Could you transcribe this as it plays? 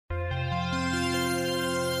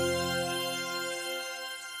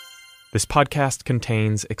This podcast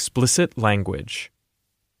contains explicit language.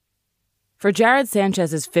 For Jared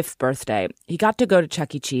Sanchez's 5th birthday, he got to go to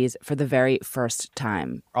Chuck E. Cheese for the very first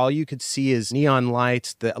time. All you could see is neon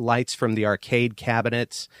lights, the lights from the arcade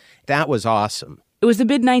cabinets. That was awesome. It was the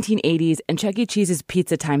mid-1980s, and Chuck E. Cheese's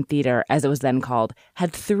Pizza Time Theater, as it was then called,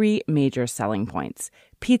 had 3 major selling points: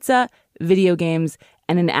 pizza, video games,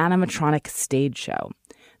 and an animatronic stage show.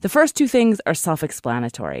 The first 2 things are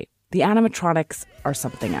self-explanatory. The animatronics are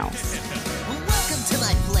something else. Welcome to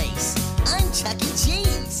my place. I'm Chuck E.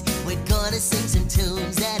 Cheese. We're gonna sing some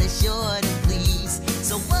tunes that are sure to please.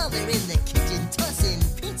 So while they're in the kitchen tossing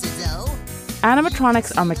pizza dough...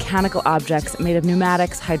 Animatronics are mechanical objects made of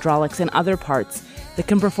pneumatics, hydraulics, and other parts that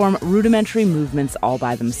can perform rudimentary movements all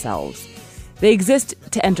by themselves. They exist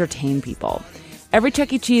to entertain people. Every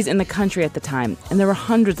Chuck E. Cheese in the country at the time, and there were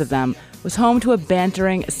hundreds of them, was home to a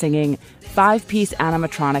bantering, singing, 5-piece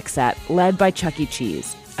animatronic set led by Chuck E.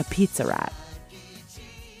 Cheese, a pizza rat.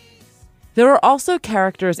 There were also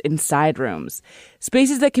characters inside rooms,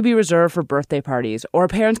 spaces that could be reserved for birthday parties, or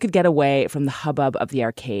parents could get away from the hubbub of the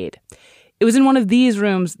arcade. It was in one of these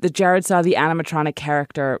rooms that Jared saw the animatronic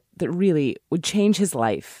character that really would change his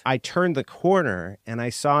life. I turned the corner and I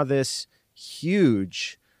saw this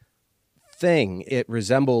huge thing. It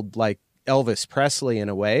resembled like Elvis Presley in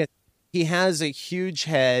a way. He has a huge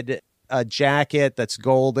head, a jacket that's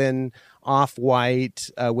golden, off-white,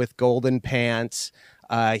 with golden pants,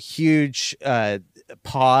 huge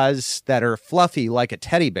paws that are fluffy like a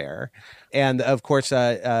teddy bear, and, of course,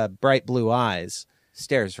 bright blue eyes.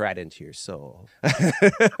 Stares right into your soul.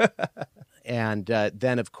 And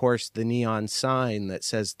then, of course, the neon sign that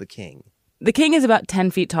says the king. The king is about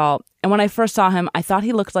 10 feet tall, and when I first saw him, I thought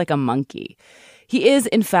he looked like a monkey. He is,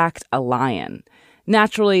 in fact, a lion.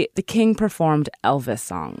 Naturally, the king performed Elvis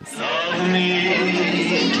songs. Love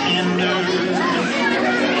me tender, love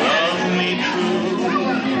me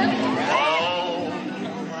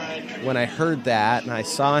true. When I heard that and I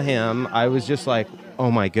saw him, I was just like,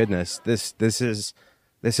 oh my goodness, this is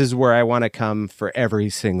where I want to come for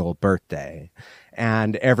every single birthday.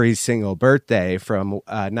 And every single birthday from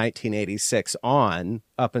 1986 on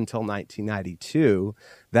up until 1992,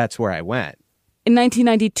 that's where I went. In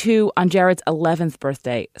 1992, on Jared's 11th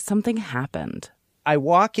birthday, something happened. I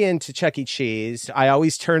walk into Chuck E. Cheese. I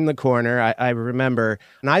always turn the corner, I remember,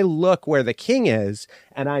 and I look where the king is,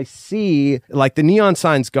 and I see, like, the neon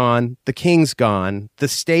sign's gone, the king's gone, the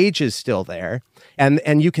stage is still there,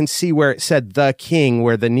 and you can see where it said the king,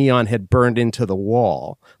 where the neon had burned into the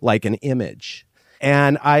wall, like an image.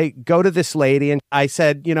 And I go to this lady, and I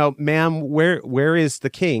said, ma'am, where is the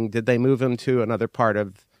king? Did they move him to another part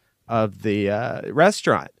of the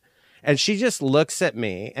restaurant? And she just looks at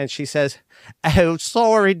me and she says, oh,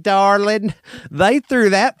 sorry, darling. They threw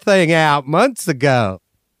that thing out months ago.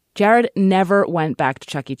 Jared never went back to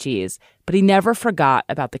Chuck E. Cheese, but he never forgot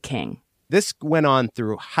about the king. This went on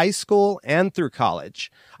through high school and through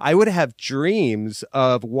college. I would have dreams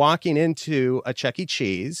of walking into a Chuck E.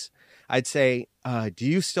 Cheese. I'd say, do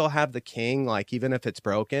you still have the king, like even if it's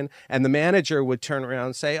broken? And the manager would turn around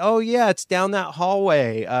and say, oh, yeah, it's down that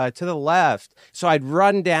hallway to the left. So I'd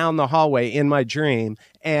run down the hallway in my dream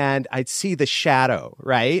and I'd see the shadow,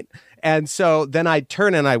 right? And so then I'd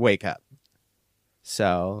turn and I'd wake up.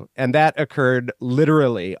 So, and that occurred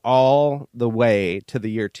literally all the way to the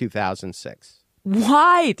year 2006.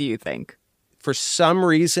 Why, do you think? For some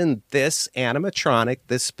reason, this animatronic,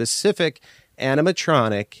 this specific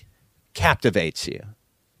animatronic, captivates you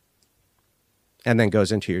and then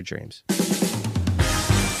goes into your dreams.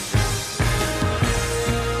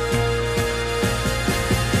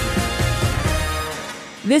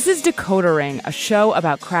 This is Decoder Ring, a show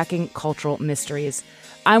about cracking cultural mysteries.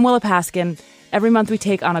 I'm Willa Paskin. Every month we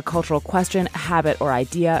take on a cultural question, habit, or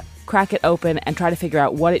idea, crack it open, and try to figure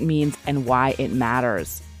out what it means and why it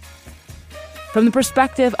matters. From the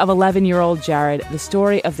perspective of 11-year-old Jared, the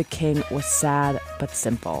story of the king was sad but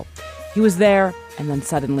simple. He was there, and then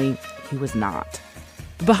suddenly, he was not.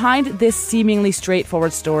 But behind this seemingly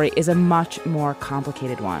straightforward story is a much more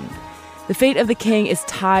complicated one. The fate of the king is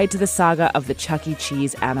tied to the saga of the Chuck E.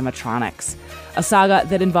 Cheese animatronics, a saga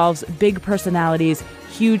that involves big personalities,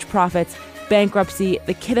 huge profits, bankruptcy,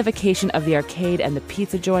 the kidification of the arcade and the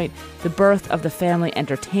pizza joint, the birth of the family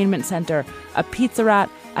entertainment center, a pizza rat,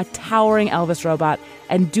 a towering Elvis robot,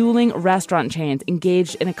 and dueling restaurant chains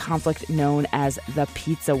engaged in a conflict known as the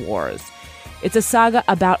Pizza Wars. It's a saga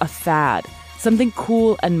about a fad, something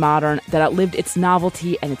cool and modern that outlived its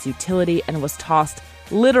novelty and its utility and was tossed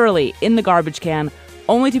literally in the garbage can,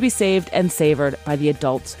 only to be saved and savored by the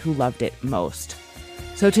adults who loved it most.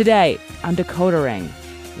 So today, on Decoder Ring,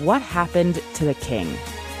 what happened to the king?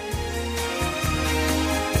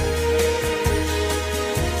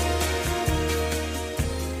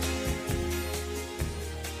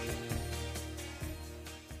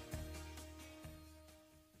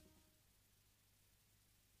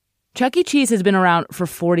 Chuck E. Cheese has been around for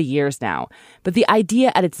 40 years now, but the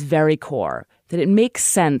idea at its very core, that it makes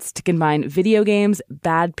sense to combine video games,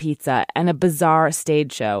 bad pizza, and a bizarre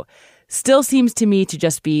stage show, still seems to me to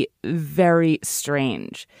just be very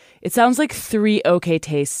strange. It sounds like three okay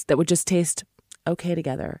tastes that would just taste okay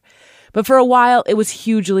together. But for a while, it was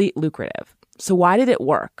hugely lucrative. So why did it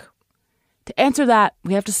work? To answer that,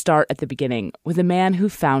 we have to start at the beginning with the man who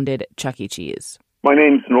founded Chuck E. Cheese. My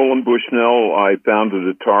name's Nolan Bushnell. I founded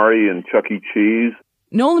Atari and Chuck E. Cheese.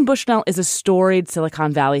 Nolan Bushnell is a storied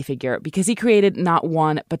Silicon Valley figure because he created not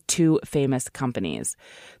one, but two famous companies.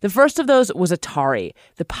 The first of those was Atari,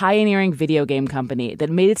 the pioneering video game company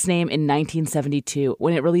that made its name in 1972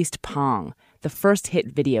 when it released Pong, the first hit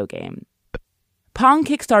video game. Pong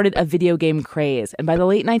kickstarted a video game craze, and by the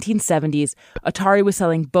late 1970s, Atari was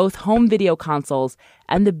selling both home video consoles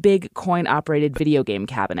and the big coin-operated video game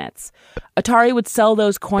cabinets. Atari would sell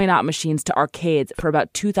those coin-op machines to arcades for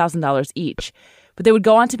about $2,000 each, but they would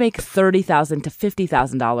go on to make $30,000 to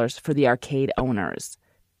 $50,000 for the arcade owners.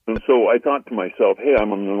 And so I thought to myself, hey,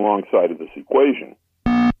 I'm on the wrong side of this equation.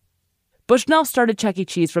 Bushnell started Chuck E.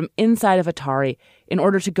 Cheese from inside of Atari in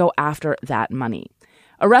order to go after that money.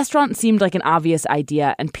 A restaurant seemed like an obvious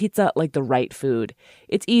idea, and pizza like the right food.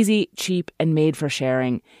 It's easy, cheap, and made for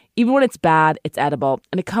sharing. Even when it's bad, it's edible,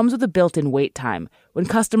 and it comes with a built-in wait time, when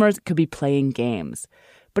customers could be playing games.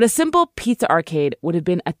 But a simple pizza arcade would have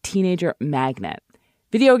been a teenager magnet.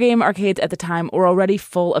 Video game arcades at the time were already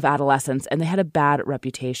full of adolescents, and they had a bad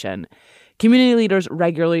reputation. Community leaders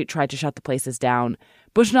regularly tried to shut the places down.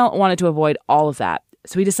 Bushnell wanted to avoid all of that,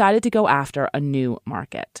 so he decided to go after a new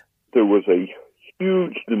market. There was a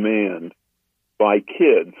huge demand by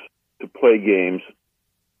kids to play games,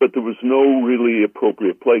 but there was no really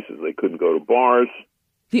appropriate places. They couldn't go to bars.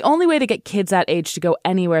 The only way to get kids that age to go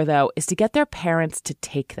anywhere, though, is to get their parents to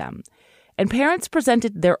take them. And parents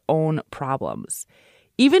presented their own problems.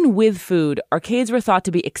 Even with food, arcades were thought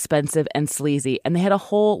to be expensive and sleazy, and they had a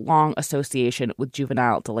whole long association with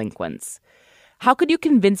juvenile delinquents. How could you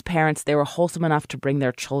convince parents they were wholesome enough to bring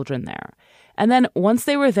their children there? And then once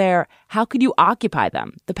they were there, how could you occupy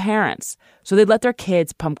them, the parents, so they'd let their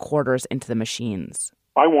kids pump quarters into the machines?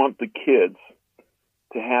 I want the kids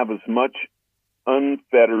to have as much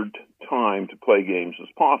unfettered time to play games as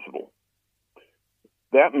possible.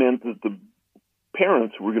 That meant that the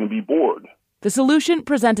parents were going to be bored. The solution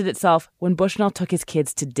presented itself when Bushnell took his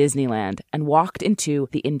kids to Disneyland and walked into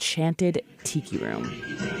the enchanted Tiki Room.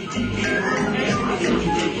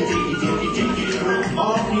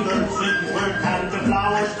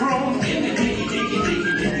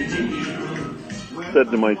 Said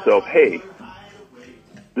to myself, hey,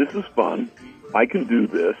 this is fun. I can do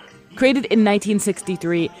this. Created in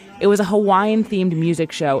 1963, it was a Hawaiian-themed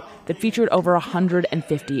music show that featured over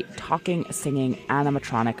 150 talking, singing,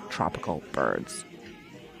 animatronic tropical birds.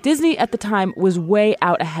 Disney at the time was way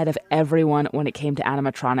out ahead of everyone when it came to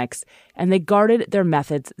animatronics, and they guarded their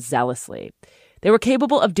methods zealously. They were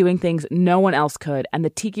capable of doing things no one else could, and the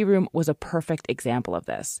Tiki Room was a perfect example of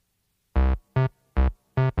this.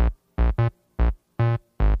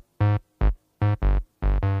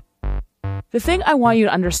 The thing I want you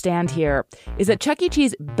to understand here is that Chuck E.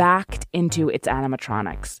 Cheese backed into its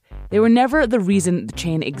animatronics. They were never the reason the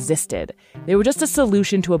chain existed. They were just a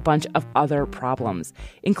solution to a bunch of other problems,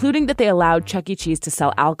 including that they allowed Chuck E. Cheese to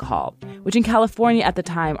sell alcohol, which in California at the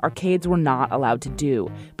time arcades were not allowed to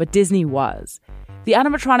do, but Disney was. The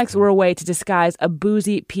animatronics were a way to disguise a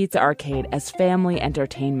boozy pizza arcade as family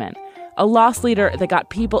entertainment, a loss leader that got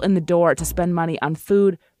people in the door to spend money on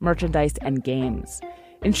food, merchandise, and games.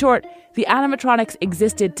 In short, the animatronics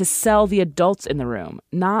existed to sell the adults in the room,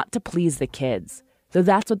 not to please the kids, though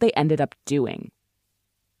that's what they ended up doing.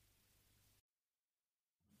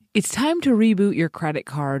 It's time to reboot your credit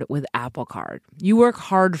card with Apple Card. You work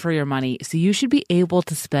hard for your money, so you should be able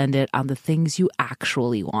to spend it on the things you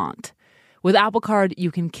actually want. With Apple Card,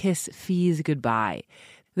 you can kiss fees goodbye.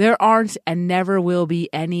 There aren't and never will be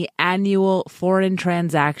any annual foreign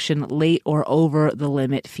transaction late or over the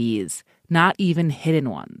limit fees. Not even hidden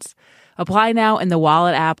ones. Apply now in the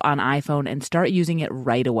Wallet app on iPhone and start using it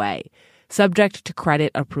right away. Subject to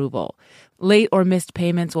credit approval. Late or missed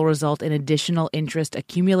payments will result in additional interest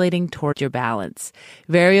accumulating toward your balance.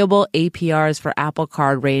 Variable APRs for Apple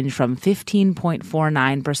Card range from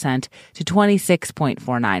 15.49% to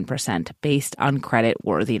 26.49% based on credit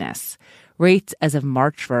worthiness. Rates as of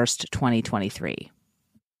March 1st, 2023.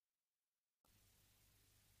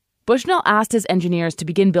 Bushnell asked his engineers to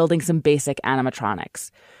begin building some basic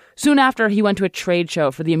animatronics. Soon after, he went to a trade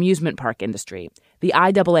show for the amusement park industry, the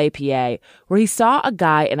IAAPA, where he saw a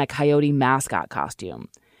guy in a coyote mascot costume.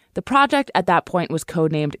 The project at that point was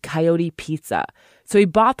codenamed Coyote Pizza, so he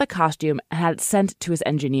bought the costume and had it sent to his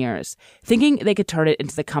engineers, thinking they could turn it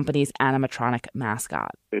into the company's animatronic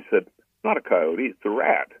mascot. They said, not a coyote, it's a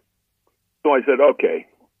rat. So I said, okay,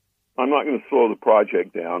 I'm not going to slow the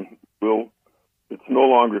project down. It's no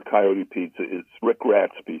longer Coyote Pizza, it's Rick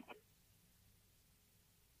Rat's Pizza.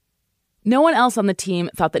 No one else on the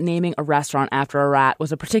team thought that naming a restaurant after a rat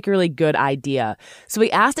was a particularly good idea, so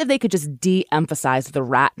he asked if they could just de-emphasize the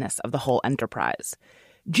ratness of the whole enterprise.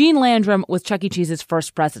 Gene Landrum was Chuck E. Cheese's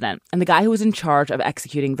first president and the guy who was in charge of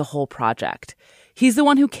executing the whole project. He's the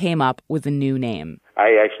one who came up with the new name.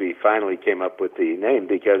 I actually finally came up with the name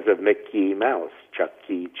because of Mickey Mouse. Chuck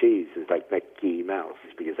E. Cheese is like Mickey Mouse,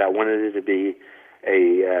 because I wanted it to be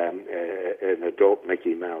an adult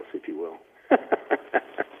Mickey Mouse, if you will.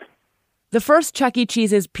 The first Chuck E.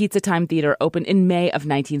 Cheese's Pizza Time Theater opened in May of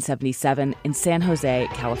 1977 in San Jose,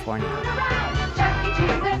 California. Chuck E.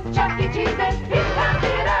 Cheese's, Chuck E. Cheese's Pizza Time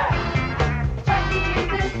Theater. Chuck E.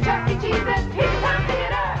 Cheese's, Chuck E. Cheese's Pizza Time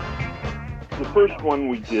Theater. The first one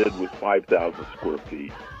we did was 5,000 square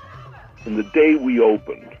feet. And the day we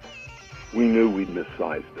opened, we knew we'd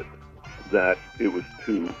missized it, that it was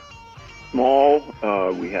too small.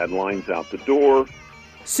 We had lines out the door.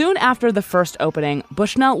 Soon after the first opening,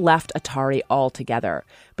 Bushnell left Atari altogether,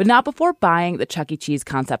 but not before buying the Chuck E. Cheese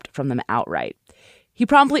concept from them outright. He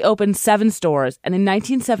promptly opened 7 stores and in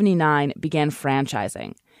 1979 began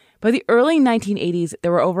franchising. By the early 1980s,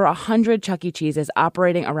 there were over 100 Chuck E. Cheeses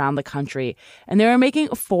operating around the country, and they were making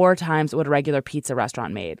 4 times what a regular pizza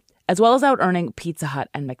restaurant made, as well as out-earning Pizza Hut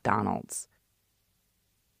and McDonald's.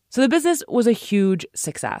 So the business was a huge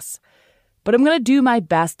success. But I'm going to do my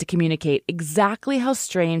best to communicate exactly how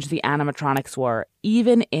strange the animatronics were,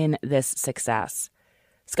 even in this success.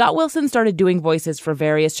 Scott Wilson started doing voices for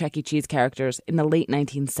various Chuck E. Cheese characters in the late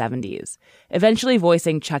 1970s, eventually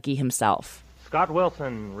voicing Chucky himself. Scott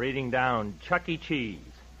Wilson reading down Chuck E. Cheese.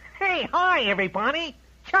 Hey, hi, everybody.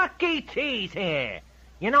 Chuck E. Cheese here.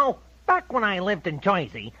 You know, back when I lived in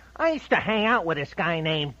Jersey, I used to hang out with this guy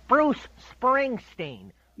named Bruce Springsteen.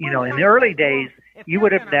 You know, in the early days, you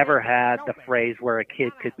would have never had the phrase where a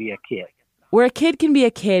kid could be a kid. Where a kid can be a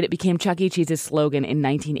kid became Chuck E. Cheese's slogan in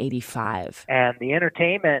 1985. And the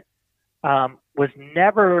entertainment was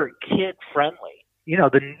never kid-friendly. You know,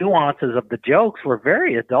 the nuances of the jokes were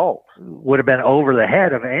very adult. Would have been over the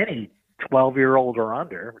head of any 12-year-old or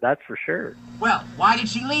under, that's for sure. Well, why did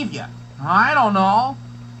she leave you? I don't know.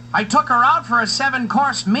 I took her out for a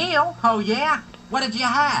 7-course meal. Oh, yeah? What did you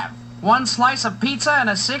have? 1 slice of pizza and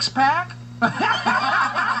a 6-pack?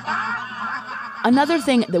 Another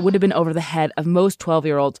thing that would have been over the head of most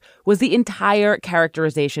 12-year-olds was the entire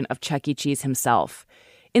characterization of Chuck E. Cheese himself.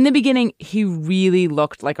 In the beginning, he really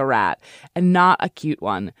looked like a rat, and not a cute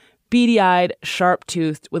one. Beady-eyed,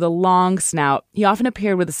 sharp-toothed, with a long snout, he often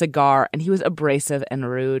appeared with a cigar, and he was abrasive and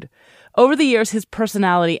rude. Over the years, his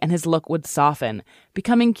personality and his look would soften,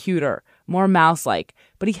 becoming cuter, more mouse-like,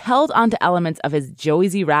 but he held on to elements of his Joey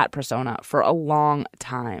Z Rat persona for a long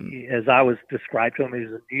time. As I was described to him, he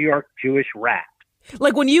was a New York Jewish rat.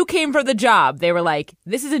 Like when you came for the job, they were like,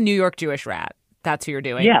 this is a New York Jewish rat. That's who you're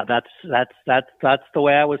doing. Yeah, that's the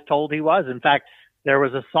way I was told he was. In fact, there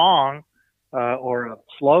was a song or a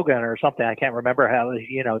slogan or something, I can't remember how,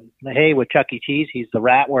 you know, hey, with Chuck E. Cheese, he's the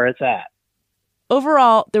rat where it's at.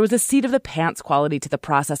 Overall, there was a seat-of-the-pants quality to the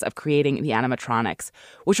process of creating the animatronics,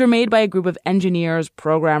 which were made by a group of engineers,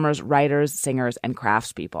 programmers, writers, singers, and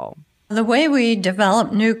craftspeople. The way we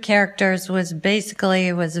developed new characters was basically,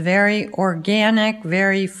 it was very organic,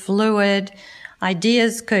 very fluid.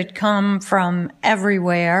 Ideas could come from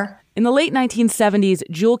everywhere. In the late 1970s,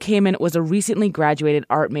 Jewel Kamen was a recently graduated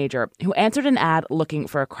art major who answered an ad looking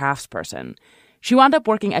for a craftsperson. She wound up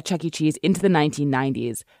working at Chuck E. Cheese into the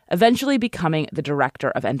 1990s, eventually becoming the director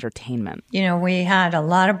of entertainment. You know, we had a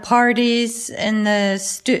lot of parties in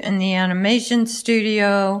the animation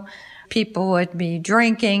studio. People would be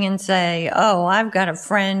drinking and say, oh, I've got a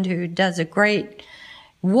friend who does a great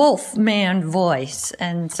Wolfman voice.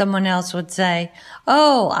 And someone else would say,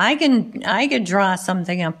 oh, I could draw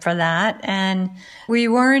something up for that. And we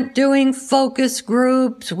weren't doing focus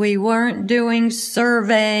groups. We weren't doing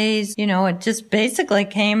surveys. You know, it just basically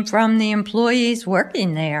came from the employees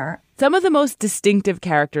working there. Some of the most distinctive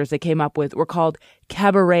characters they came up with were called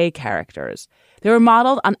cabaret characters. They were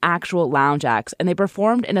modeled on actual lounge acts, and they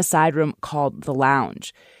performed in a side room called The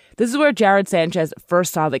Lounge. This is where Jared Sanchez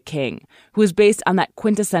first saw the King, who was based on that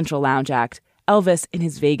quintessential lounge act, Elvis in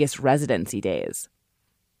his Vegas residency days.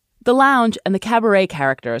 The Lounge and the cabaret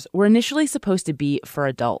characters were initially supposed to be for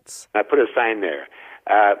adults. I put a sign there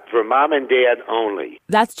for mom and dad only.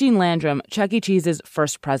 That's Gene Landrum, Chuck E. Cheese's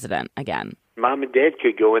first president, again. Mom and dad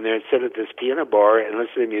could go in there and sit at this piano bar and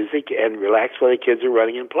listen to music and relax while the kids are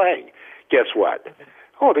running and playing. Guess what?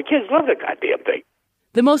 Oh, the kids love the goddamn thing.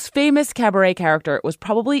 The most famous cabaret character was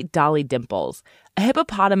probably Dolly Dimples, a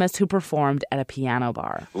hippopotamus who performed at a piano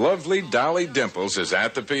bar. Lovely Dolly Dimples is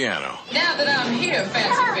at the piano. Now that I'm here,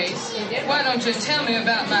 Fancy Face, why don't you tell me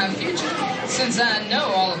about my future, since I know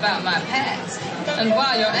all about my past? And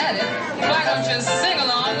while you're at it, why don't you sing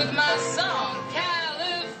along with my song,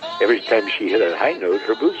 California? Every time she hit a high note,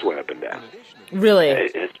 her boobs went up and down. Really?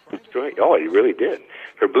 Oh, it really did.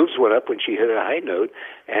 Her boobs went up when she hit a high note,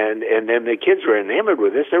 and then the kids were enamored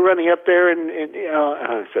with this. They're running up there, and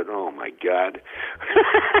I said, "Oh my God,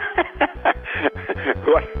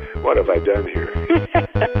 what have I done here?"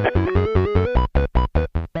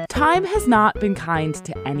 Time has not been kind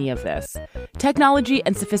to any of this. Technology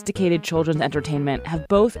and sophisticated children's entertainment have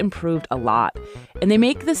both improved a lot, and they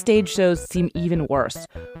make the stage shows seem even worse,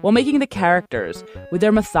 while making the characters, with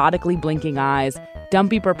their methodically blinking eyes,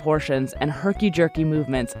 dumpy proportions, and herky-jerky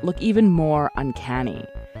movements, look even more uncanny.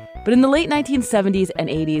 But in the late 1970s and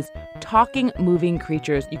 80s, talking, moving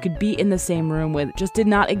creatures you could be in the same room with just did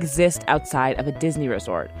not exist outside of a Disney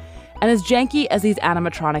resort. And as janky as these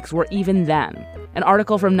animatronics were even then, an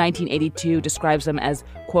article from 1982 describes them as,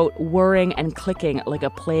 quote, whirring and clicking like a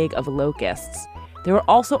plague of locusts. They were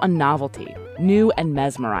also a novelty, new and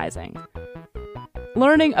mesmerizing.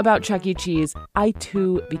 Learning about Chuck E. Cheese, I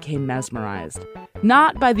too became mesmerized.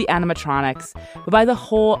 Not by the animatronics, but by the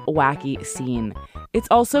whole wacky scene. It's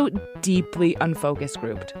also deeply unfocus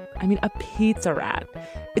grouped. I mean, a pizza rat.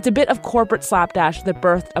 It's a bit of corporate slapdash that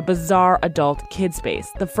birthed a bizarre adult kid space,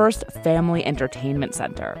 the first family entertainment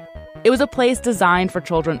center. It was a place designed for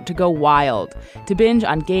children to go wild, to binge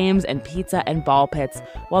on games and pizza and ball pits,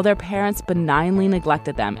 while their parents benignly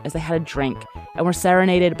neglected them as they had a drink and were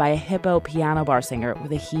serenaded by a hippo piano bar singer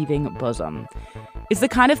with a heaving bosom. It's the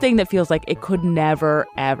kind of thing that feels like it could never,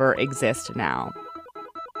 ever exist now.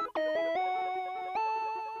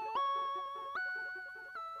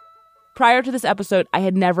 Prior to this episode, I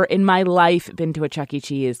had never in my life been to a Chuck E.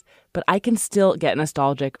 Cheese, but I can still get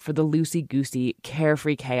nostalgic for the loosey-goosey,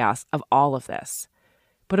 carefree chaos of all of this.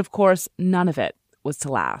 But of course, none of it was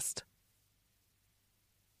to last.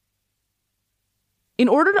 In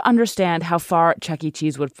order to understand how far Chuck E.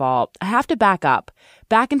 Cheese would fall, I have to back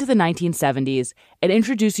into the 1970s, and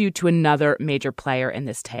introduce you to another major player in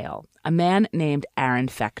this tale, a man named Aaron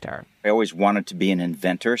Fechter. I always wanted to be an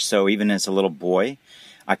inventor, so even as a little boy,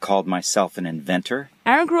 I called myself an inventor.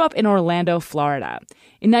 Aaron grew up in Orlando, Florida.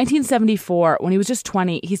 In 1974, when he was just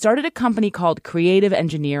 20, he started a company called Creative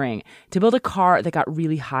Engineering to build a car that got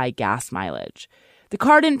really high gas mileage. The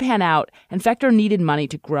car didn't pan out, and Fechter needed money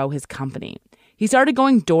to grow his company. He started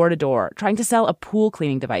going door to door, trying to sell a pool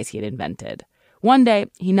cleaning device he had invented. One day,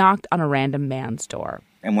 he knocked on a random man's door.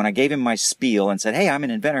 And when I gave him my spiel and said, "Hey, I'm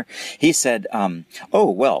an inventor," he said,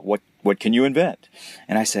 what can you invent?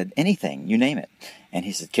 And I said, "Anything, you name it." And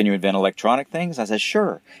he said, "Can you invent electronic things?" I said,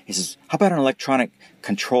 "Sure." He says, "How about an electronic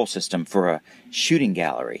control system for a shooting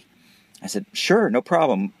gallery?" I said, "Sure, no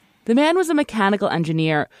problem." The man was a mechanical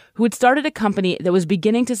engineer who had started a company that was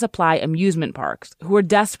beginning to supply amusement parks, who were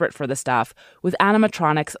desperate for the stuff, with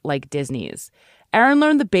animatronics like Disney's. Aaron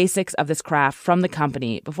learned the basics of this craft from the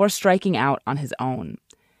company before striking out on his own.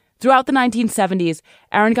 Throughout the 1970s,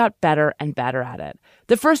 Aaron got better and better at it.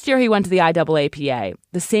 The first year he went to the IAAPA,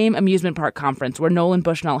 the same amusement park conference where Nolan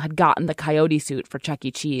Bushnell had gotten the coyote suit for Chuck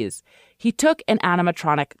E. Cheese, he took an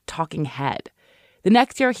animatronic talking head. The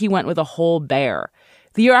next year, he went with a whole bear.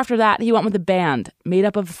 The year after that, he went with a band made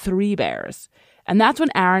up of 3 bears. And that's when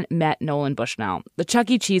Aaron met Nolan Bushnell, the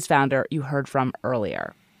Chuck E. Cheese founder you heard from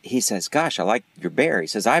earlier. He says, "Gosh, I like your bear." He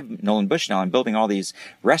says, "I'm Nolan Bushnell. I'm building all these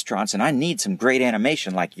restaurants, and I need some great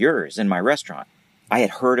animation like yours in my restaurant." I had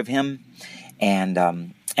heard of him, and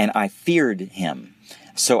I feared him.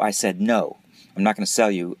 So I said, "No, I'm not going to sell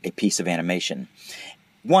you a piece of animation."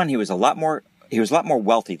 One, he was a lot more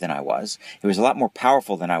wealthy than I was. He was a lot more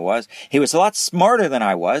powerful than I was. He was a lot smarter than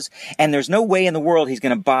I was. And there's no way in the world he's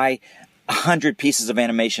going to buy 100 pieces of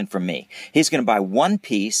animation from me. He's going to buy 1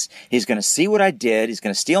 piece. He's going to see what I did. He's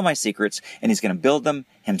going to steal my secrets, and he's going to build them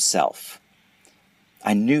himself.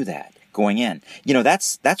 I knew that going in. You know,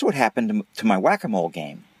 that's what happened to my whack-a-mole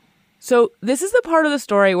game. So this is the part of the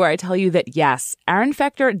story where I tell you that, yes, Aaron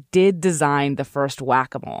Fechter did design the first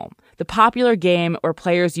whack-a-mole, the popular game where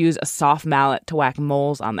players use a soft mallet to whack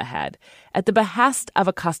moles on the head, at the behest of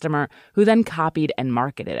a customer who then copied and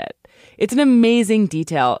marketed it. It's an amazing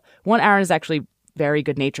detail, one Aaron is actually very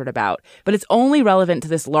good-natured about, but it's only relevant to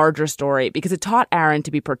this larger story because it taught Aaron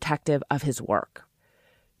to be protective of his work.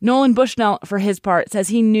 Nolan Bushnell, for his part, says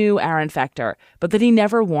he knew Aaron Fechter, but that he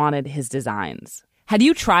never wanted his designs. Had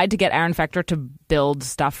you tried to get Aaron Fechter to build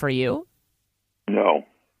stuff for you? No.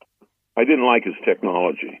 I didn't like his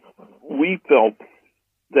technology. We felt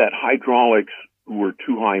that hydraulics were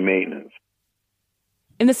too high maintenance.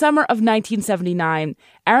 In the summer of 1979,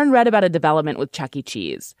 Aaron read about a development with Chuck E.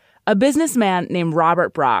 Cheese. A businessman named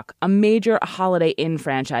Robert Brock, a major Holiday Inn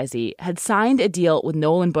franchisee, had signed a deal with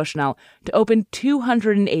Nolan Bushnell to open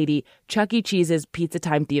 280 Chuck E. Cheese's Pizza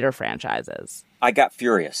Time Theater franchises. I got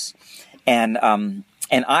furious, and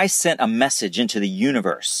I sent a message into the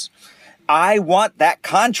universe. I want that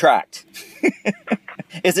contract.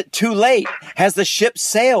 Is it too late? Has the ship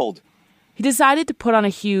sailed? He decided to put on a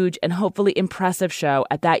huge and hopefully impressive show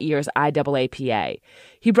at that year's IAAPA.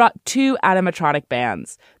 He brought 2 animatronic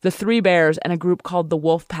bands, the Three Bears and a group called the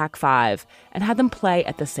Wolfpack 5, and had them play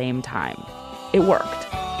at the same time. It worked.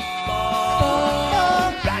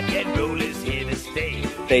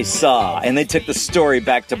 They saw, and they took the story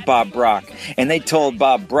back to Bob Brock, and they told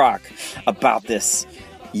Bob Brock about this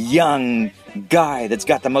young guy that's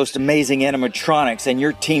got the most amazing animatronics, and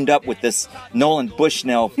you're teamed up with this Nolan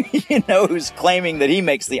Bushnell, who's claiming that he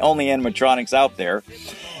makes the only animatronics out there.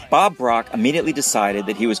 Bob Brock immediately decided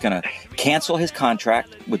that he was going to cancel his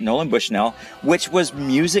contract with Nolan Bushnell, which was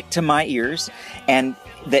music to my ears, and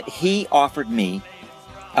that he offered me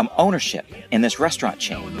ownership in this restaurant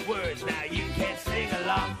chain.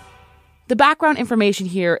 The background information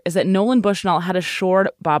here is that Nolan Bushnell had assured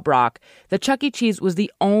Bob Brock that Chuck E. Cheese was the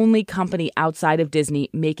only company outside of Disney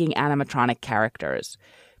making animatronic characters.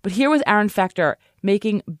 But here was Aaron Fechter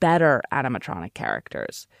making better animatronic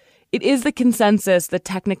characters. It is the consensus that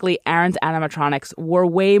technically Aaron's animatronics were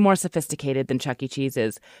way more sophisticated than Chuck E.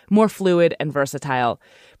 Cheese's, more fluid and versatile.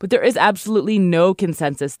 But there is absolutely no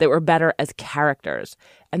consensus they were better as characters.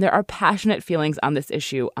 And there are passionate feelings on this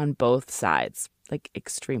issue on both sides. Like,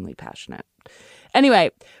 extremely passionate.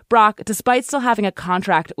 Anyway, Brock, despite still having a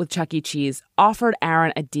contract with Chuck E. Cheese, offered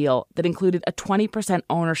Aaron a deal that included a 20%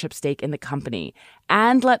 ownership stake in the company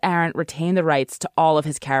and let Aaron retain the rights to all of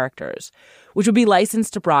his characters, which would be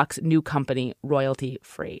licensed to Brock's new company,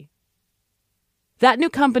 royalty-free. That new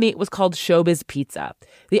company was called Showbiz Pizza.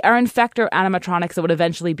 The Aaron Fechter animatronics that would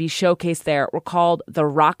eventually be showcased there were called the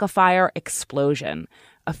Rockafire Explosion,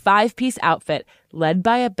 a 5-piece outfit led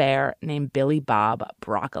by a bear named Billy Bob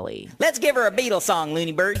Broccoli. Let's give her a Beatles song,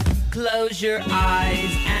 Looney Bird. Close your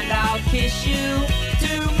eyes and I'll kiss you.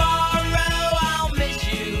 Tomorrow I'll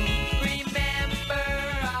miss you. Remember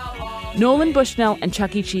I'll... Nolan Bushnell and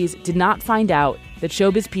Chuck E. Cheese did not find out that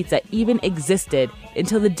Showbiz Pizza even existed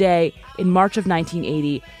until the day in March of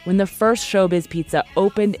 1980 when the first Showbiz Pizza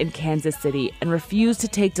opened in Kansas City and refused to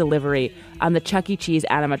take delivery on the Chuck E. Cheese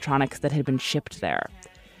animatronics that had been shipped there.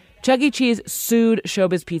 Chuck E. Cheese sued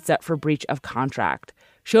Showbiz Pizza for breach of contract.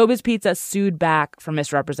 Showbiz Pizza sued back for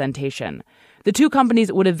misrepresentation. The two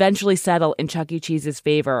companies would eventually settle in Chuck E. Cheese's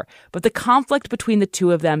favor, but the conflict between the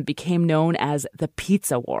two of them became known as the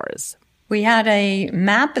Pizza Wars. We had a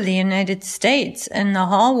map of the United States in the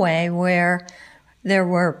hallway where there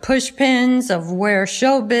were push pins of where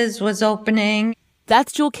Showbiz was opening.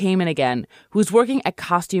 That's Jewel Kamen again, who was working at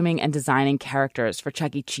costuming and designing characters for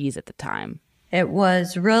Chuck E. Cheese at the time. It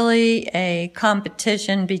was really a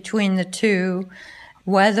competition between the two,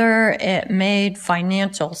 whether it made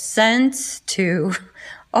financial sense to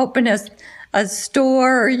open a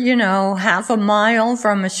store, half a mile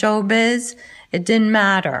from a Showbiz. It didn't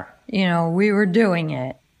matter. We were doing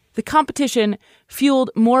it. The competition, fueled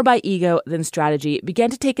more by ego than strategy, began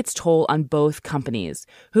to take its toll on both companies,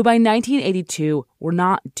 who by 1982 were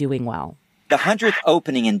not doing well. The 100th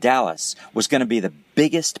opening in Dallas was going to be the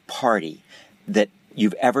biggest party that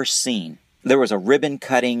you've ever seen. There was a ribbon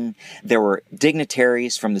cutting, there were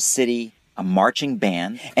dignitaries from the city, a marching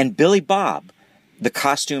band, and Billy Bob, the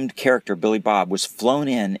costumed character Billy Bob, was flown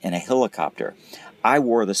in a helicopter. I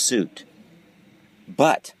wore the suit.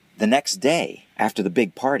 But the next day, after the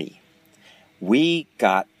big party, we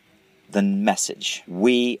got the message.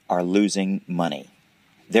 We are losing money.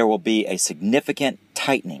 There will be a significant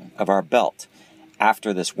tightening of our belt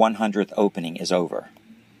after this 100th opening is over.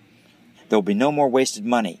 There will be no more wasted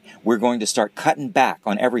money. We're going to start cutting back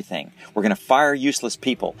on everything. We're going to fire useless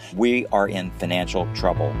people. We are in financial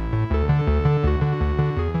trouble.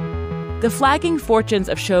 The flagging fortunes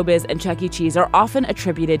of Showbiz and Chuck E. Cheese are often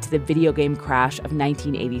attributed to the video game crash of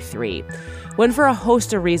 1983, when for a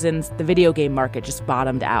host of reasons, the video game market just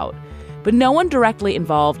bottomed out. But no one directly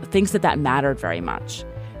involved thinks that mattered very much.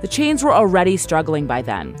 The chains were already struggling by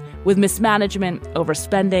then. with mismanagement,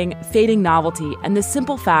 overspending, fading novelty, and the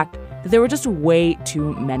simple fact that there were just way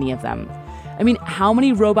too many of them. I mean, how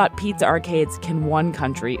many robot pizza arcades can one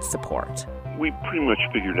country support? We pretty much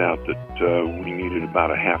figured out that we needed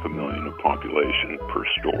about 500,000 of population per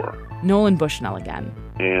store. Nolan Bushnell again.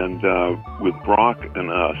 And with Brock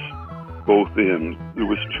and us both in, there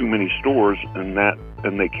was too many stores, and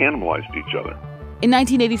they cannibalized each other. In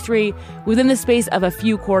 1983, within the space of a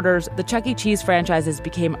few quarters, the Chuck E. Cheese franchises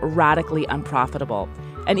became radically unprofitable.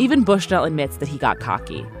 And even Bushnell admits that he got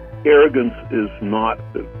cocky. Arrogance is not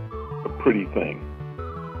a pretty thing.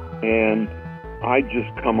 And I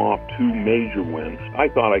just come off 2 major wins. I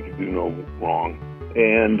thought I could do no wrong.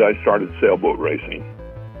 And I started sailboat racing.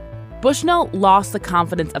 Bushnell lost the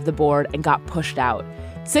confidence of the board and got pushed out.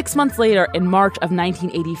 6 months later, in March of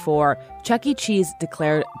 1984, Chuck E. Cheese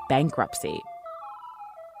declared bankruptcy.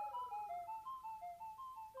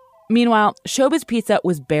 Meanwhile, Showbiz Pizza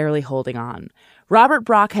was barely holding on. Robert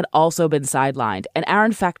Brock had also been sidelined, and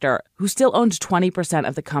Aaron Fechter, who still owned 20%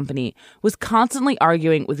 of the company, was constantly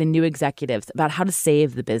arguing with the new executives about how to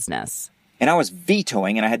save the business. And I was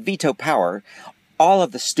vetoing, and I had veto power, all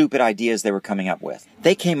of the stupid ideas they were coming up with.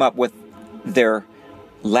 They came up with their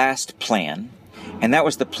last plan, and that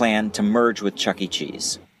was the plan to merge with Chuck E.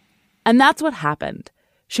 Cheese. And that's what happened.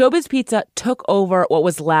 Showbiz Pizza took over what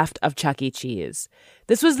was left of Chuck E. Cheese.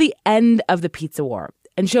 This was the end of the pizza war,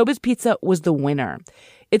 and Showbiz Pizza was the winner.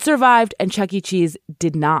 It survived, and Chuck E. Cheese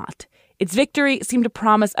did not. Its victory seemed to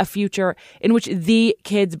promise a future in which the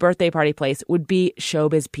kids' birthday party place would be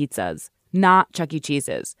Showbiz Pizza's, not Chuck E.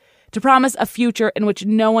 Cheese's. To promise a future in which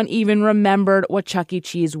no one even remembered what Chuck E.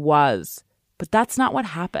 Cheese was. But that's not what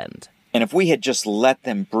happened. And if we had just let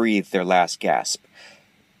them breathe their last gasp,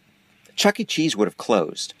 Chuck E. Cheese would have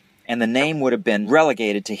closed, and the name would have been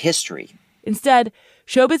relegated to history. Instead,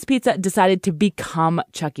 Showbiz Pizza decided to become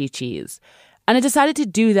Chuck E. Cheese. And it decided to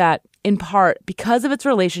do that, in part, because of its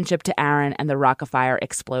relationship to Aaron and the Rockefeller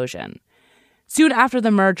explosion. Soon after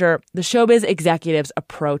the merger, the Showbiz executives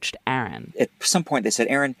approached Aaron. At some point, they said,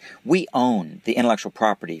 Aaron, we own the intellectual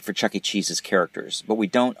property for Chuck E. Cheese's characters, but we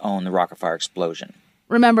don't own the Rockefeller explosion.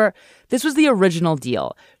 Remember, this was the original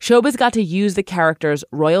deal. Showbiz got to use the characters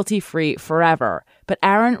royalty-free forever, but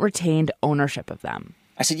Aaron retained ownership of them.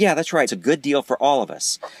 I said, yeah, that's right. It's a good deal for all of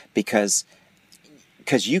us because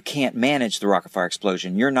you can't manage the Rockefeller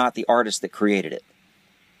explosion. You're not the artist that created it.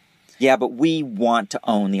 Yeah, but we want to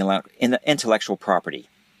own the intellectual property.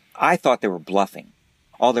 I thought they were bluffing.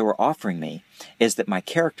 All they were offering me is that my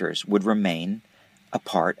characters would remain a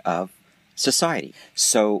part of society.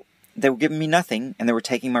 So they were giving me nothing, and they were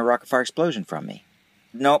taking my Rockefeller explosion from me.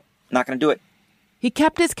 Nope, not going to do it. He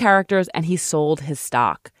kept his characters, and he sold his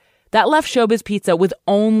stock. That left Showbiz Pizza with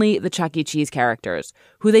only the Chuck E. Cheese characters,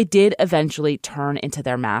 who they did eventually turn into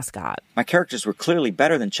their mascot. My characters were clearly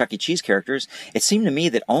better than Chuck E. Cheese characters. It seemed to me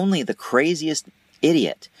that only the craziest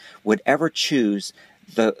idiot would ever choose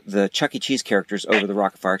the Chuck E. Cheese characters over the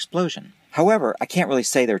Rockefeller explosion. However, I can't really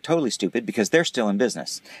say they're totally stupid because they're still in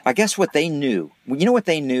business. I guess what they knew, you know what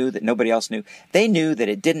they knew that nobody else knew? They knew that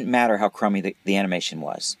it didn't matter how crummy the animation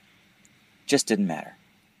was. Just didn't matter.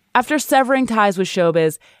 After severing ties with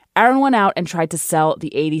Showbiz, Aaron went out and tried to sell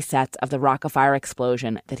the 80 sets of the Rockefeller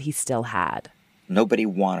explosion that he still had. Nobody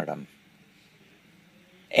wanted them.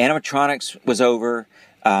 Animatronics was over.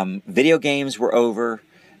 Video games were over.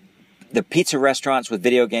 The pizza restaurants with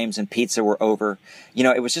video games and pizza were over. You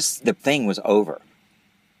know, it was just, the thing was over.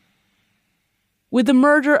 With the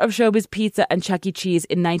merger of Showbiz Pizza and Chuck E. Cheese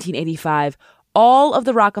in 1985, all of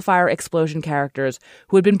the Rockefeller explosion characters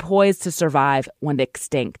who had been poised to survive went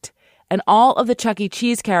extinct. And all of the Chuck E.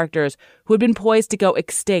 Cheese characters who had been poised to go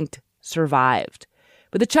extinct survived.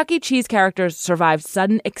 But the Chuck E. Cheese characters survived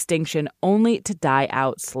sudden extinction only to die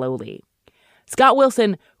out slowly. Scott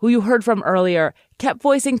Wilson, who you heard from earlier, kept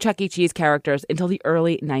voicing Chuck E. Cheese characters until the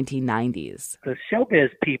early 1990s. The Showbiz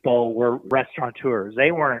people were restaurateurs.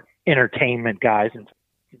 They weren't entertainment guys, and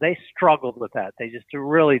they struggled with that. They just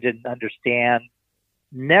really didn't understand.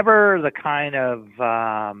 Never the kind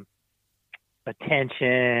of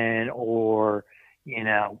attention or,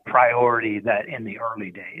 priority that in the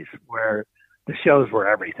early days where the shows were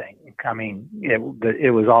everything. I mean,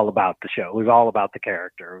 it was all about the show. It was all about the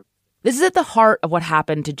character. This is at the heart of what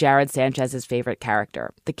happened to Jared Sanchez's favorite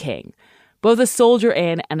character, the King, both a soldier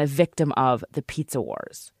in and a victim of the pizza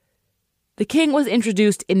wars. The King was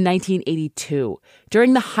introduced in 1982,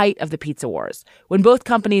 during the height of the pizza wars, when both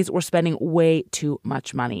companies were spending way too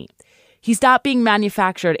much money. He stopped being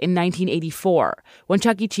manufactured in 1984 when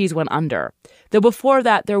Chuck E. Cheese went under. Though before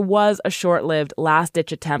that, there was a short-lived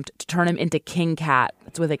last-ditch attempt to turn him into King Cat,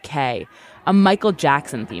 that's with a K, a Michael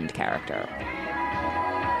Jackson-themed character.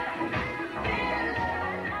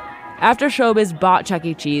 After Showbiz bought Chuck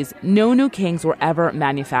E. Cheese, no new kings were ever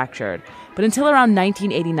manufactured. But until around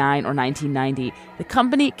 1989 or 1990, the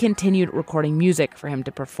company continued recording music for him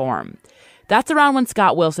to perform. That's around when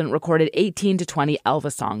Scott Wilson recorded 18 to 20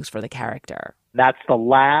 Elvis songs for the character. That's the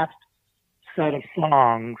last set of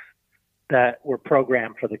songs that were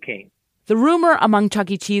programmed for the king. The rumor among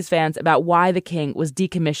Chuck E. Cheese fans about why the king was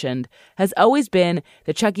decommissioned has always been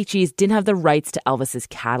that Chuck E. Cheese didn't have the rights to Elvis's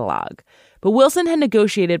catalog. But Wilson had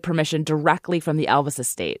negotiated permission directly from the Elvis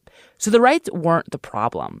estate, so the rights weren't the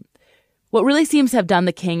problem. What really seems to have done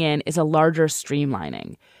the king in is a larger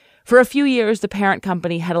streamlining. For a few years, the parent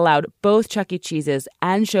company had allowed both Chuck E. Cheese's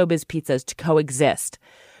and Showbiz Pizzas to coexist.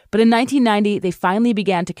 But in 1990, they finally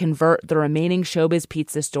began to convert the remaining Showbiz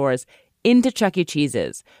Pizza stores into Chuck E.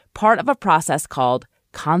 Cheese's, part of a process called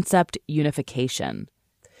concept unification.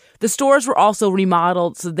 The stores were also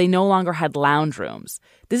remodeled so they no longer had lounge rooms.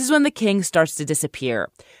 This is when the king starts to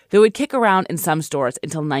disappear, though it would kick around in some stores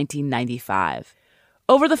until 1995.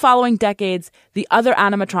 Over the following decades, the other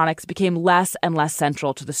animatronics became less and less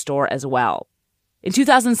central to the store as well. In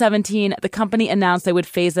 2017, the company announced they would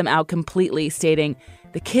phase them out completely, stating,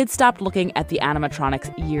 "The kids stopped looking at the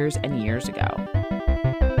animatronics years and years ago."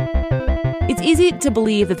 It's easy to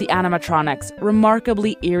believe that the animatronics,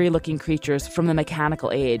 remarkably eerie-looking creatures from the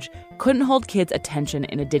mechanical age, couldn't hold kids' attention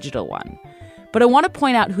in a digital one. But I want to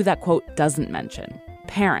point out who that quote doesn't mention: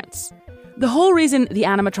 parents. The whole reason the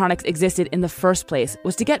animatronics existed in the first place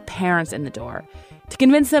was to get parents in the door, to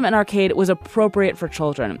convince them an arcade was appropriate for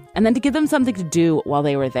children, and then to give them something to do while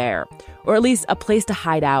they were there, or at least a place to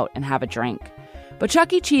hide out and have a drink. But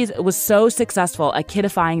Chuck E. Cheese was so successful at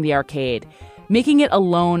kidifying the arcade, making it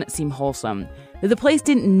alone seem wholesome, that the place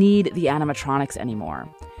didn't need the animatronics anymore.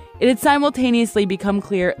 It had simultaneously become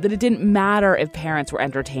clear that it didn't matter if parents were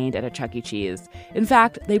entertained at a Chuck E. Cheese. In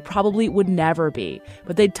fact, they probably would never be,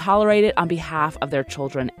 but they'd tolerate it on behalf of their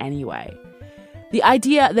children anyway. The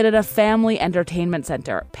idea that at a family entertainment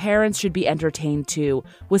center, parents should be entertained too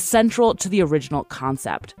was central to the original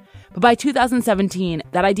concept. But by 2017,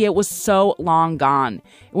 that idea was so long gone,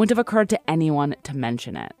 it wouldn't have occurred to anyone to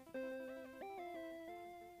mention it.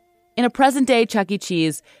 In a present-day Chuck E.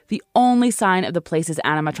 Cheese, the only sign of the place's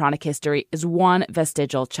animatronic history is one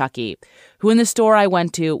vestigial Chucky, who in the store I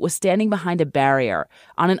went to was standing behind a barrier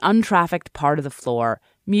on an untrafficked part of the floor,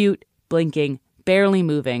 mute, blinking, barely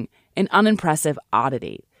moving, an unimpressive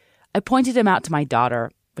oddity. I pointed him out to my daughter,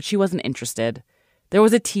 but she wasn't interested. There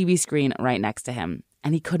was a TV screen right next to him,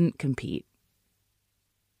 and he couldn't compete.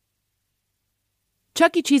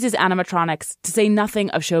 Chuck E. Cheese's animatronics, to say nothing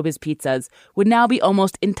of Showbiz Pizzas, would now be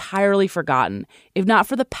almost entirely forgotten, if not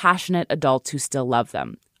for the passionate adults who still love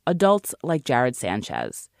them. Adults like Jared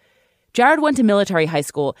Sanchez. Jared went to military high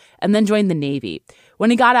school and then joined the Navy. When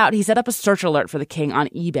he got out, he set up a search alert for the king on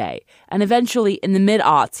eBay, and eventually, in the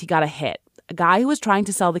mid-aughts, he got a hit. A guy who was trying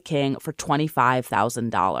to sell the king for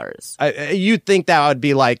 $25,000. You'd think that would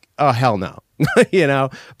be like, oh, hell no. You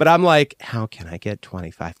know, but I'm like, how can I get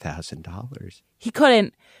 $25,000? He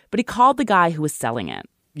couldn't, but he called the guy who was selling it.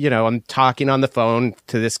 You know, I'm talking on the phone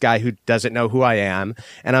to this guy who doesn't know who I am.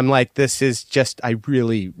 And I'm like, this is just, I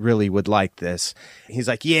really, really would like this. He's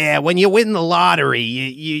like, yeah, when you win the lottery,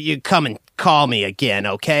 you come and call me again,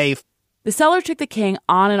 okay? The seller took the king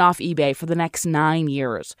on and off eBay for the next 9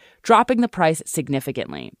 years, dropping the price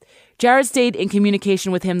significantly. Jared stayed in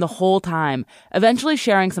communication with him the whole time, eventually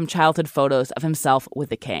sharing some childhood photos of himself with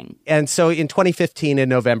the king. And so in 2015, in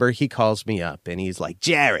November, he calls me up and he's like,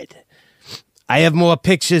 Jared, I have more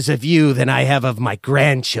pictures of you than I have of my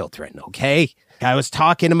grandchildren, okay? I was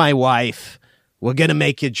talking to my wife. We're going to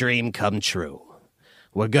make your dream come true.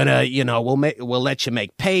 We're going to, we'll let you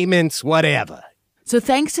make payments, whatever. So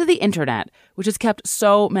thanks to the internet, which has kept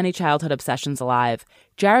so many childhood obsessions alive,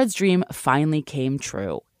 Jared's dream finally came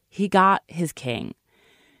true. He got his king.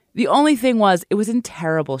 The only thing was, it was in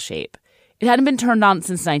terrible shape. It hadn't been turned on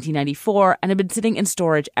since 1994 and had been sitting in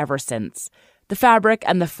storage ever since. The fabric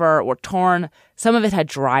and the fur were torn, some of it had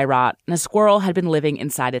dry rot, and a squirrel had been living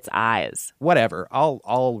inside its eyes. Whatever,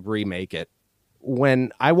 I'll remake it.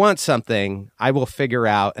 When I want something, I will figure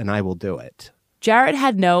out and I will do it. Jared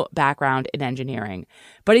had no background in engineering,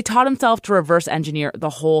 but he taught himself to reverse engineer the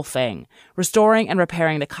whole thing, restoring and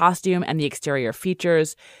repairing the costume and the exterior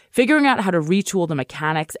features, figuring out how to retool the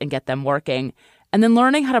mechanics and get them working, and then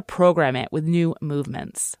learning how to program it with new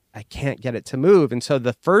movements. I can't get it to move. And so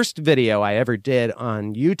the first video I ever did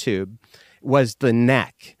on YouTube was the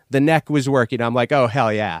neck. The neck was working. I'm like, oh,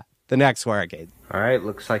 hell yeah, the neck's working. All right,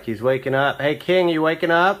 looks like he's waking up. Hey, King, you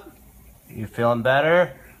waking up? You feeling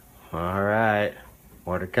better? All right,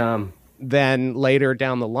 more to come. Then later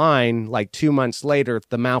down the line, like 2 months later,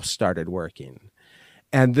 the mouse started working.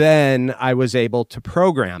 And then I was able to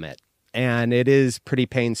program it. And it is pretty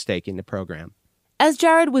painstaking to program. As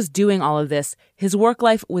Jared was doing all of this, his work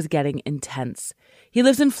life was getting intense. He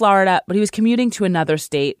lives in Florida, but he was commuting to another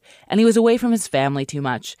state, and he was away from his family too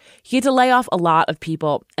much. He had to lay off a lot of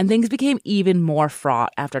people, and things became even more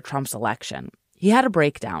fraught after Trump's election. He had a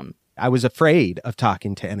breakdown. I was afraid of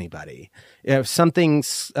talking to anybody. If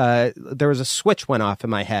there was a switch went off in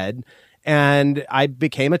my head, and I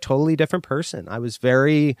became a totally different person. I was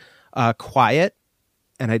very quiet,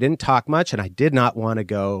 and I didn't talk much, and I did not want to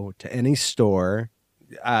go to any store.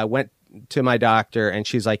 Went to my doctor, and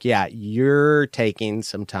she's like, yeah, you're taking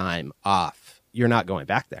some time off. You're not going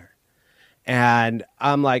back there. And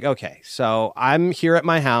I'm like, okay, so I'm here at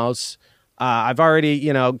my house. I've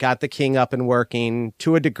already, got the King up and working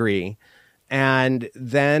to a degree. And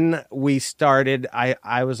then we started,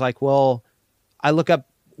 I was like, well, I look up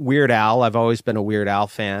Weird Al. I've always been a Weird Al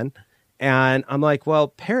fan. And I'm like, well,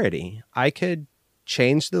 parody. I could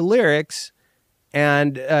change the lyrics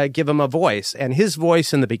and give him a voice. And his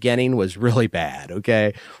voice in the beginning was really bad,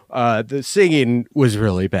 okay? The singing was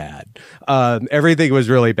really bad. Everything was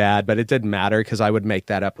really bad, but it didn't matter because I would make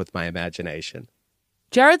that up with my imagination.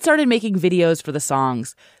 Jared started making videos for the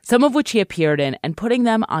songs, some of which he appeared in, and putting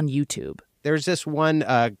them on YouTube. There's this one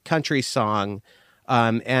country song,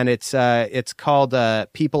 and it's called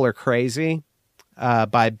People Are Crazy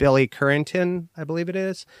by Billy Currington, I believe it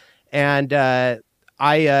is. And I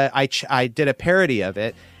did a parody of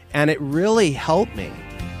it, and it really helped me.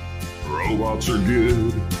 Robots are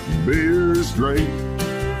good, beer is great,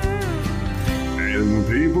 and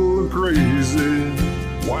people are crazy.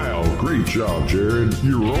 Wow, great job, Jared.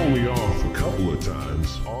 You were only off a couple of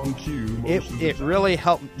times on cue. It really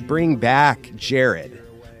helped bring back Jared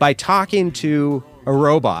by talking to a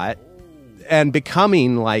robot and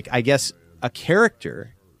becoming, like, I guess, a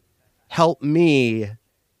character. Helped me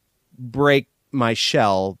break my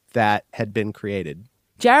shell that had been created.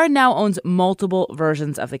 Jared now owns multiple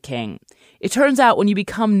versions of the King. It turns out when you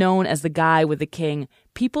become known as the guy with the King,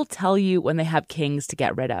 people tell you when they have kings to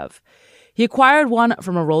get rid of. He acquired one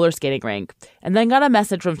from a roller skating rink and then got a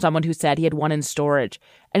message from someone who said he had one in storage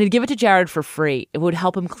and he'd give it to Jared for free. It would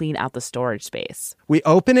help him clean out the storage space. We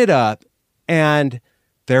open it up and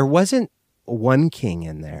there wasn't one king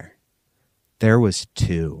in there. There was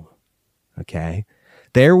two. Okay.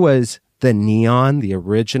 There was the neon, the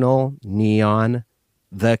original neon,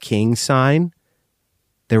 the King sign.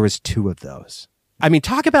 There was two of those. I mean,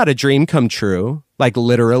 talk about a dream come true. Like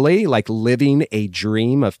literally, like living a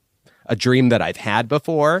dream that I've had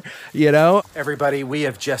before, Everybody, we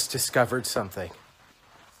have just discovered something.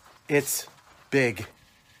 It's big.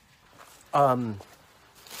 I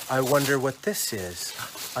wonder what this is.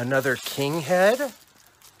 Another king head?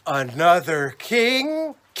 Another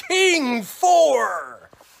king? King 4!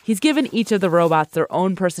 He's given each of the robots their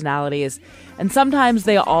own personalities, and sometimes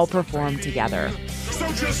they all perform together.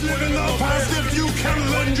 So just live in the past if you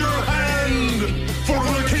can lend your hand. For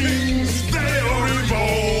the kings, they are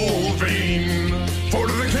evolving. For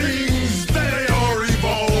the kings, they are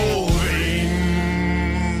evolving.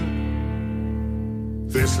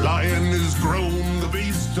 This lion is grown the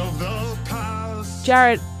beast of the past.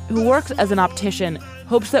 Jared, who works as an optician,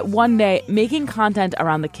 hopes that one day making content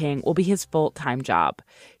around the King will be his full-time job.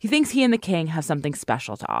 He thinks he and the King have something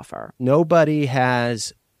special to offer. Nobody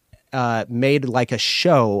has made like a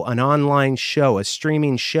show, an online show, a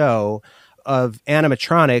streaming show of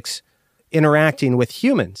animatronics interacting with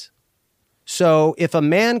humans. So if a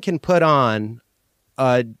man can put on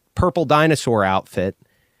a purple dinosaur outfit,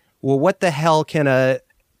 well, what the hell can a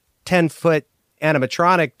 10-foot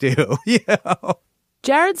animatronic do?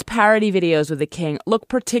 Jared's parody videos with the King look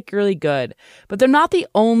particularly good, but they're not the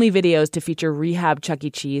only videos to feature rehab Chuck E.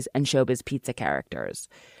 Cheese and Showbiz Pizza characters.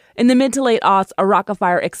 In the mid to late aughts, a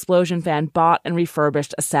Rock-afire Explosion fan bought and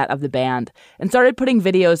refurbished a set of the band and started putting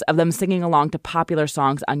videos of them singing along to popular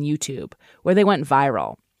songs on YouTube, where they went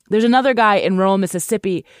viral. There's another guy in rural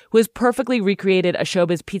Mississippi who has perfectly recreated a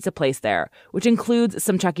Showbiz Pizza place there, which includes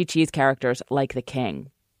some Chuck E. Cheese characters like the King.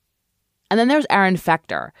 And then there's Aaron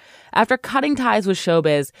Fechter. After cutting ties with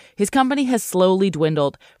Showbiz, his company has slowly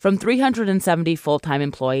dwindled from 370 full-time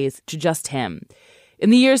employees to just him. In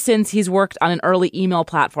the years since, he's worked on an early email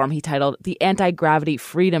platform he titled the Anti-Gravity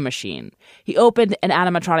Freedom Machine. He opened an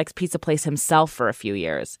animatronics pizza place himself for a few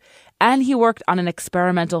years. And he worked on an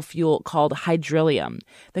experimental fuel called hydrilium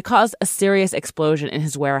that caused a serious explosion in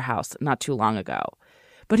his warehouse not too long ago.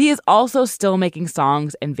 But he is also still making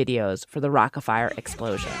songs and videos for the Rock-afire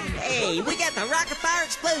explosion. Hey, we got the Rock-afire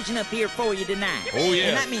explosion up here for you tonight. Oh, yeah.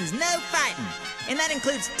 And that means no fighting. And that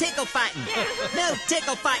includes tickle fighting. No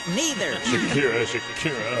tickle fighting either.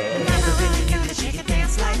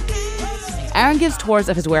 Shakira. Aaron gives tours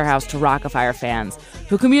of his warehouse to Rock-afire fans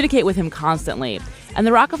who communicate with him constantly, and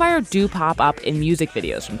the Rock-afire do pop up in music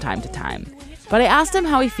videos from time to time. But I asked him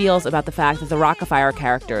how he feels about the fact that the Rock-afire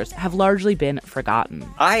characters have largely been forgotten.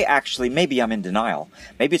 Maybe I'm in denial.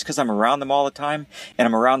 Maybe it's because I'm around them all the time, and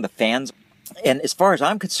I'm around the fans. And as far as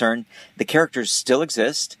I'm concerned, the characters still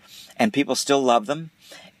exist, and people still love them,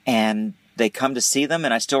 and they come to see them,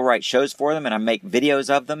 and I still write shows for them, and I make videos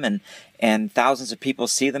of them, and thousands of people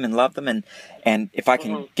see them and love them, and if I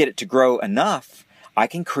can get it to grow enough, I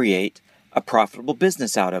can create a profitable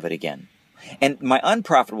business out of it again. And my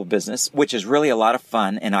unprofitable business, which is really a lot of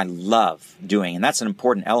fun and I love doing, and that's an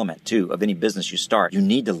important element, too, of any business you start. You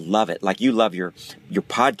need to love it, like you love your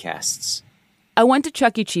podcasts. I went to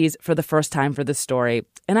Chuck E. Cheese for the first time for this story,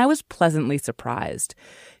 and I was pleasantly surprised.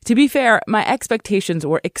 To be fair, my expectations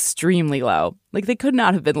were extremely low. Like, they could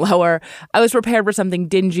not have been lower. I was prepared for something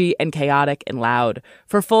dingy and chaotic and loud,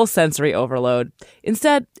 for full sensory overload.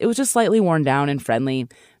 Instead, it was just slightly worn down and friendly.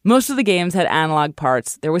 Most of the games had analog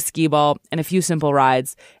parts, there was skee-ball, and a few simple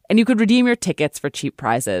rides, and you could redeem your tickets for cheap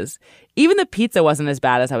prizes. Even the pizza wasn't as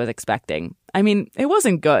bad as I was expecting. I mean, it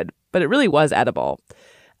wasn't good, but it really was edible.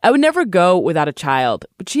 I would never go without a child,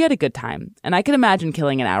 but she had a good time, and I could imagine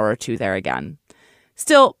killing an hour or two there again.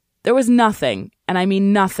 Still, there was nothing, and I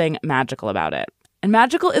mean nothing, magical about it. And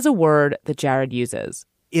magical is a word that Jared uses.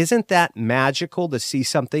 Isn't that magical to see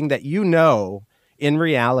something that you know in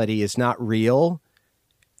reality is not real,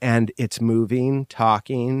 and it's moving,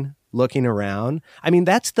 talking, looking around? I mean,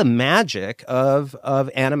 that's the magic of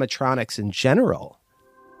animatronics in general.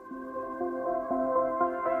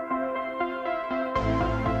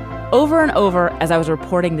 Over and over, as I was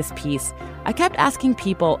reporting this piece, I kept asking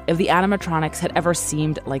people if the animatronics had ever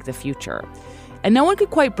seemed like the future. And no one could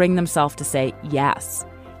quite bring themselves to say yes.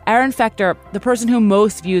 Aaron Fechter, the person who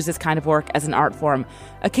most views this kind of work as an art form,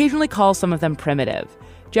 occasionally calls some of them primitive.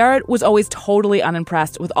 Jared was always totally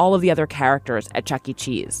unimpressed with all of the other characters at Chuck E.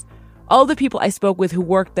 Cheese. All the people I spoke with who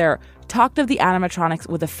worked there talked of the animatronics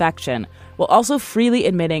with affection, while also freely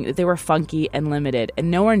admitting that they were funky and limited and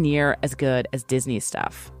nowhere near as good as Disney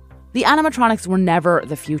stuff. The animatronics were never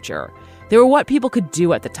the future. They were what people could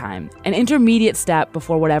do at the time, an intermediate step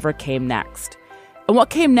before whatever came next. And what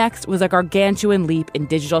came next was a gargantuan leap in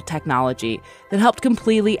digital technology that helped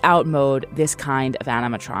completely outmode this kind of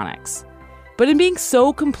animatronics. But in being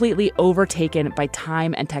so completely overtaken by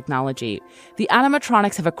time and technology, the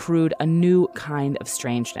animatronics have accrued a new kind of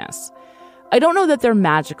strangeness. I don't know that they're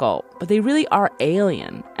magical, but they really are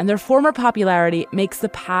alien, and their former popularity makes the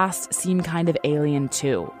past seem kind of alien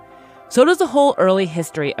too. So does the whole early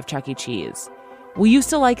history of Chuck E. Cheese. We used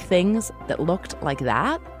to like things that looked like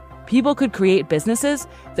that. People could create businesses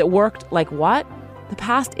that worked like what? The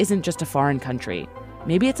past isn't just a foreign country.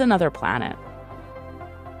 Maybe it's another planet.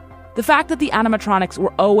 The fact that the animatronics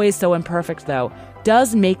were always so imperfect, though,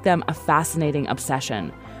 does make them a fascinating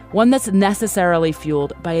obsession, one that's necessarily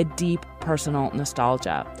fueled by a deep personal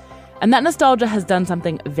nostalgia. And that nostalgia has done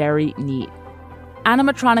something very neat.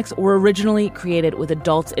 Animatronics were originally created with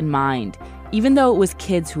adults in mind, even though it was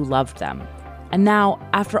kids who loved them. And now,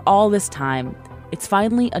 after all this time, it's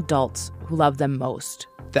finally adults who love them most.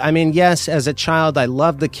 I mean, yes, as a child, I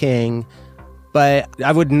loved the King, but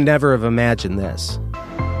I would never have imagined this.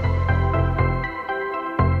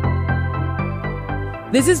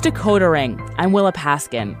 This is Decoder Ring. I'm Willa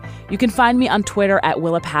Paskin. You can find me on Twitter at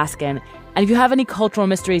Willa Paskin. And if you have any cultural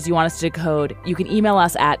mysteries you want us to decode, you can email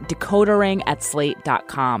us at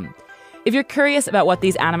decodering@slate.com. If you're curious about what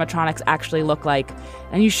these animatronics actually look like,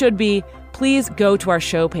 and you should be, please go to our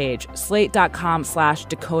show page,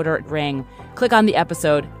 slate.com/decoderring. Click on the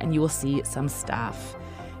episode, and you will see some stuff.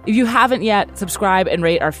 If you haven't yet, subscribe and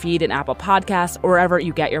rate our feed in Apple Podcasts or wherever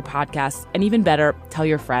you get your podcasts. And even better, tell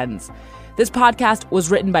your friends. This podcast was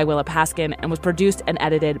written by Willa Paskin and was produced and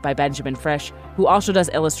edited by Benjamin Frisch, who also does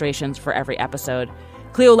illustrations for every episode.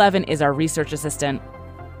 Cleo Levin is our research assistant.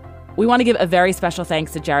 We want to give a very special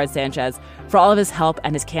thanks to Jared Sanchez for all of his help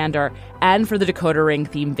and his candor, and for the Decoder Ring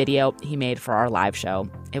theme video he made for our live show.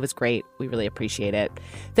 It was great. We really appreciate it.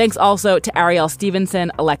 Thanks also to Ariel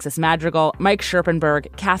Stevenson, Alexis Madrigal, Mike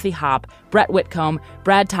Scherpenberg, Kathy Hopp, Brett Whitcomb,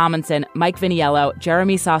 Brad Tomlinson, Mike Viniello,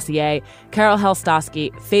 Jeremy Saucier, Carol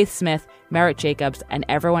Helstosky, Faith Smith, Merritt Jacobs, and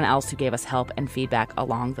everyone else who gave us help and feedback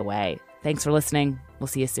along the way. Thanks for listening. We'll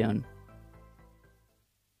see you soon.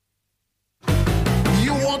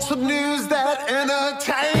 You want some news that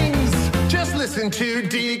entertains? Just listen to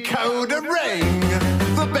Decoder Ring,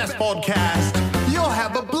 the best podcast. You'll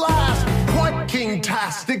have a blast. Quite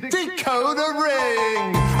king-tastic Decoder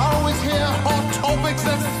Ring. I always hear hot topics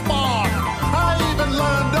that spark. I even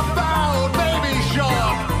learned about Baby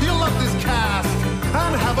Shark. You'll love this cast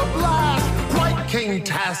and have a blast. Quite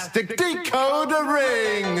king-tastic Decoder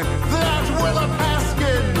Ring. That's Willa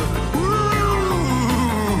Paskin.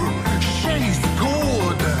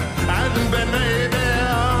 And baby,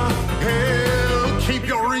 he'll keep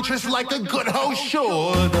your interest like a good host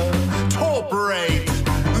should. Top rate,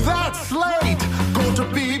 that's Slate. Going to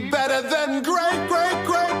be better than great, great,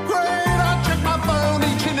 great, great. I check my phone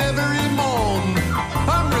each and every morn.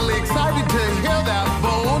 I'm really excited to hear that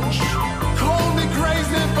bunch. Call me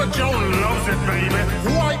crazy, but Joe loves it, baby.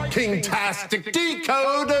 White king-tastic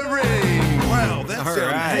Decoder Ring. Wow, that's all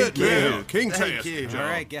right, good. King-tastic. All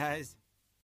right, guys.